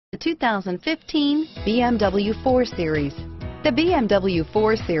The 2015 BMW 4 Series. The BMW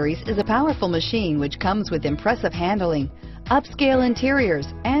 4 Series is a powerful machine which comes with impressive handling, upscale interiors,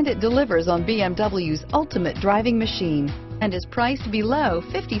 and it delivers on BMW's ultimate driving machine and is priced below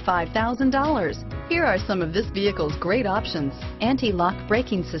 $55,000. Here are some of this vehicle's great options: anti-lock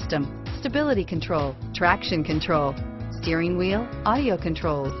braking system, stability control, traction control, steering wheel audio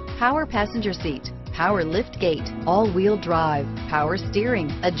controls, power passenger seat, power liftgate, all-wheel drive, power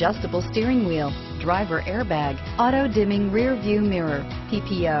steering, adjustable steering wheel, driver airbag, auto-dimming rear view mirror,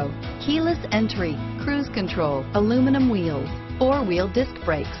 PPO, keyless entry, cruise control, aluminum wheels, four-wheel disc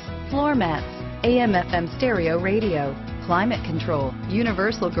brakes, floor mats, AM/FM stereo radio, climate control,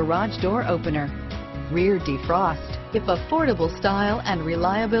 universal garage door opener, rear defrost. If affordable style and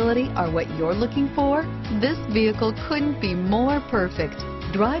reliability are what you're looking for, this vehicle couldn't be more perfect.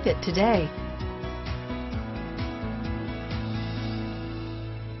 Drive it today.